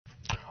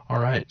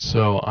Alright,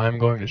 so I'm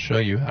going to show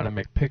you how to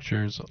make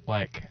pictures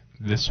like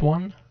this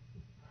one,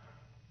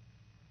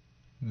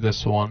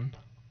 this one,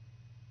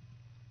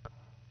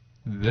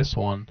 this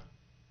one,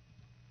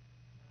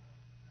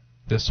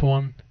 this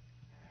one,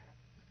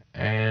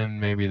 and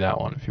maybe that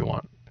one if you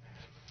want.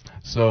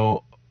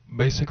 So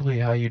basically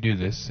how you do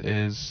this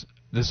is,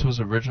 this was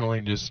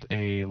originally just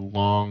a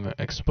long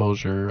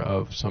exposure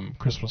of some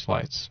Christmas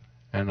lights,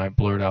 and I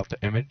blurred out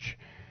the image,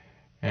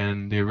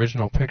 and the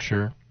original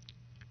picture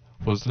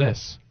was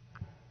this.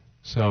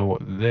 So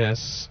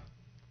this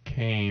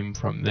came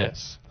from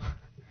this.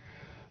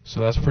 So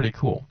that's pretty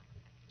cool.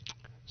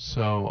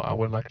 So I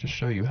would like to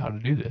show you how to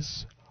do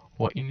this.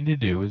 What you need to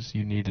do is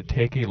you need to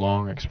take a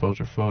long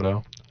exposure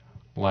photo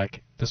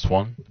like this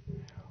one,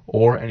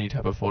 or any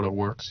type of photo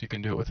works. You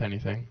can do it with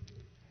anything.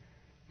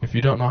 If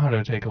you don't know how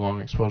to take a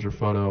long exposure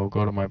photo,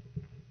 go to my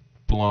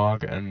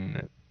blog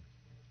and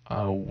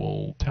I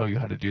will tell you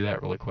how to do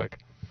that really quick.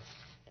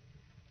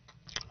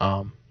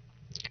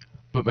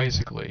 But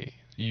basically,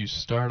 you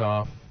start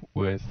off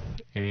with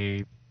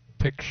a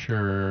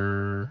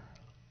picture.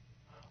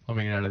 Let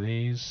me get out of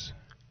these.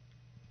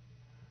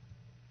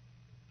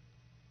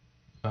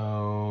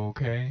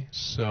 Okay,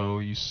 so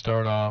you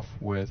start off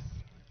with,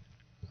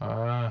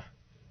 let's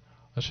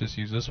just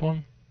use this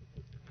one.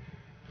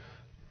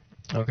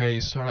 Okay,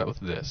 you start out with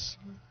this,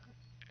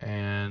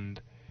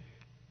 and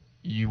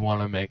you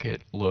want to make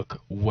it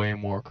look way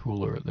more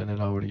cooler than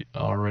it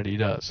already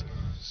does.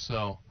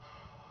 So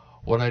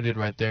what I did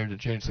right there to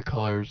change the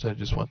colors, I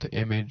just went to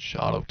image,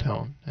 auto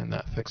tone, and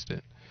that fixed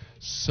it.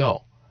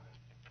 So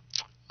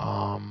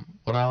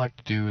what I like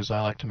to do is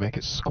I like to make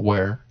it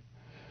square.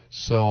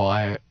 So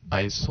I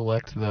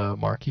select the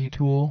marquee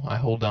tool, I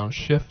hold down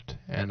shift,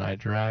 and I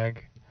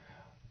drag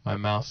my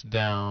mouse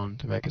down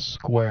to make a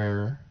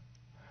square,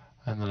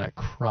 and then I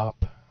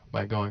crop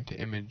by going to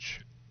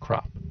image,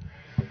 crop.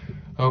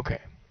 Okay,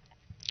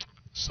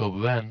 so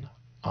then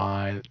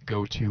I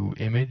go to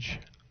image,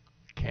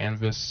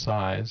 canvas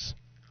size.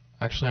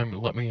 Actually,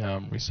 let me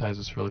resize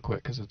this really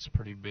quick because it's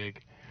pretty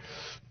big.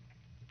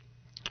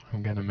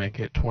 I'm gonna make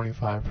it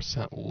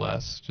 25%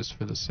 less just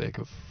for the sake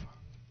of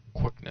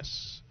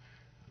quickness.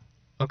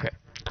 Okay,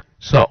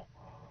 so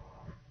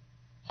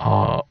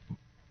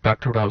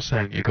back to what I was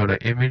saying. You go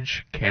to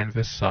image,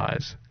 canvas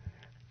size,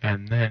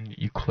 and then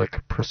you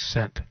click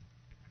percent,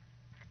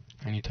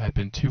 and you type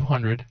in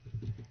 200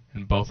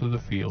 in both of the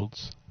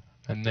fields,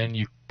 and then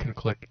you can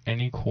click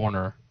any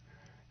corner,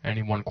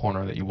 any one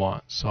corner that you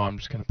want. So I'm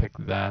just going to pick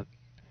that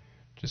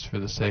just for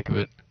the sake of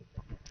it.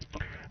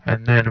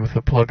 And then with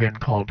a plugin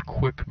called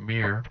Quick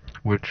Mirror,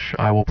 which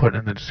I will put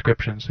in the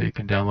description so you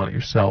can download it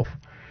yourself,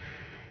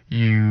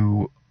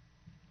 you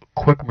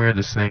quick mirror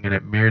this thing and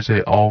it mirrors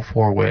it all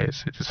four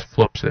ways. It just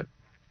flips it.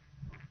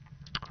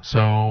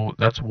 So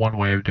that's one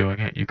way of doing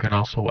it. You can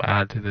also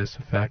add to this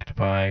effect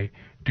by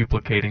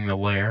duplicating the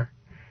layer.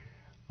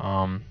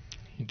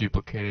 You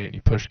duplicate it,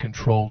 you push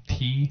Control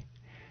T,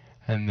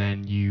 and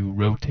then you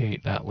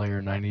rotate that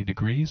layer 90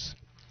 degrees.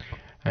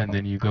 And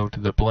then you go to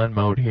the blend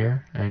mode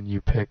here, and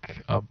you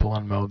pick a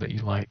blend mode that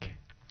you like.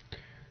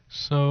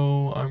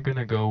 So I'm going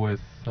to go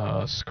with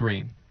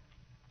screen.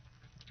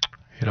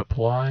 Hit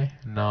apply.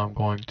 Now I'm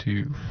going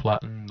to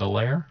flatten the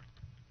layer.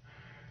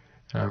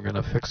 And I'm going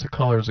to fix the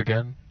colors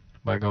again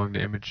by going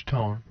to image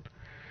tone.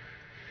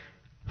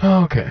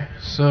 Okay,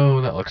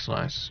 so that looks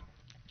nice.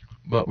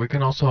 But we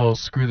can also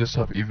screw this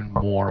up even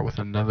more with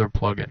another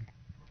plugin.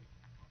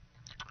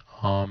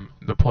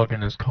 The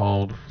plugin is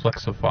called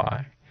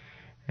Flexify,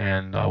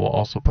 and I will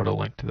also put a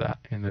link to that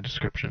in the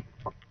description.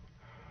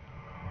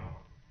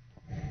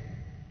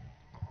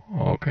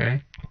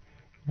 Okay.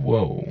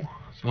 Whoa.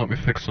 So let me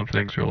fix some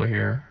things really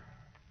here.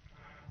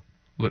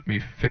 Let me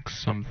fix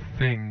some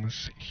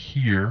things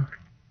here.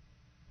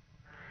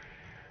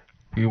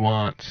 We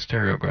want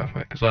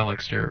stereographic, because I like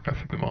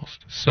stereographic the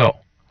most. So,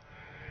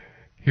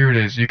 here it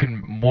is. You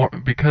can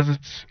because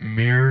it's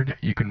mirrored,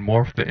 you can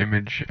morph the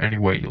image any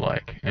way you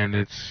like, and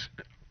it's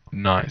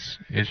nice.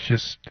 It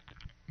just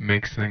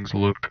makes things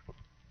look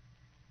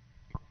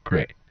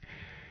great.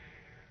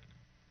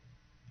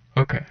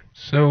 Okay,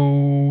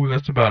 so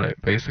that's about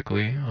it,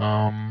 basically.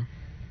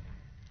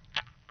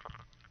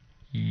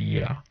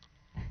 Yeah.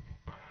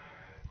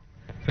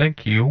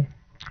 Thank you.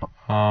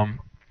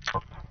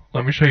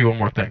 Let me show you one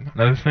more thing.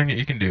 Another thing that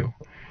you can do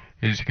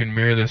is you can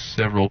mirror this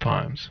several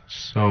times.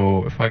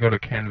 So if I go to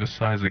canvas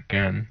size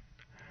again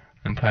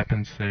and type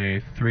in,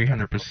 say,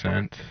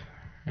 300%,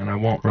 and I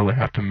won't really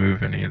have to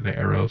move any of the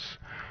arrows,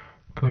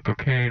 click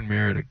OK and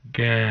mirror it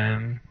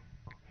again,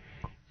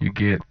 you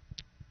get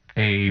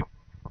a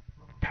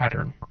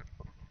pattern.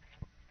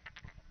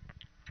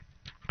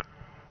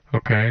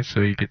 Okay,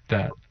 so you get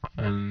that,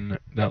 and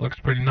that looks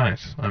pretty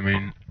nice. I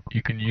mean,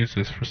 you can use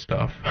this for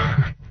stuff.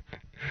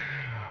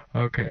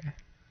 Okay.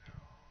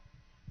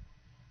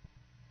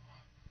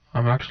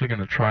 I'm actually going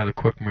to try the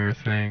quick mirror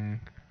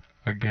thing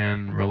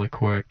again really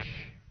quick.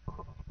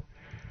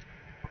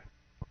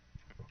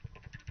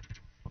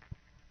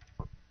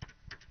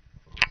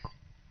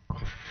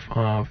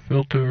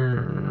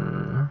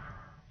 Filter,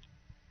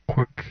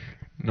 quick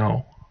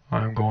No,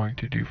 I'm going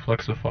to do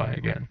Flexify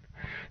again.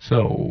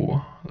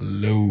 So,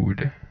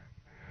 load.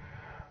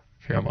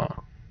 Come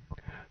on.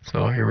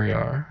 So here we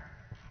are.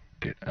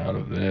 Get out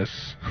of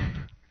this.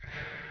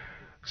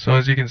 So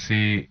as you can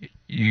see,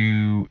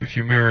 if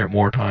you mirror it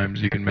more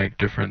times, you can make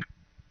different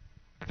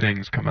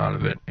things come out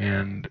of it,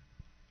 and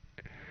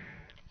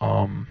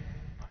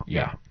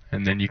yeah.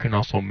 And then you can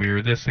also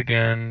mirror this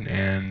again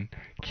and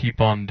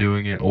keep on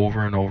doing it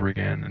over and over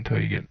again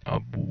until you get a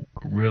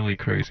really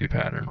crazy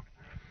pattern.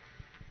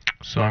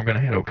 So I'm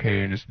gonna hit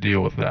OK and just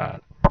deal with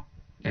that.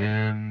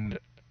 And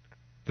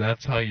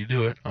that's how you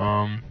do it.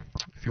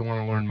 If you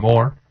want to learn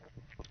more,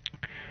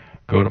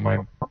 go to my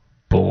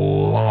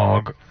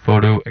blog,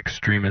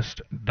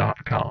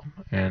 photoextremist.com,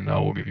 and I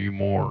will give you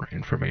more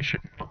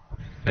information.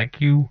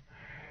 Thank you,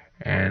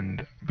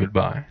 and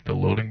goodbye. The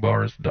loading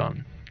bar is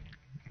done.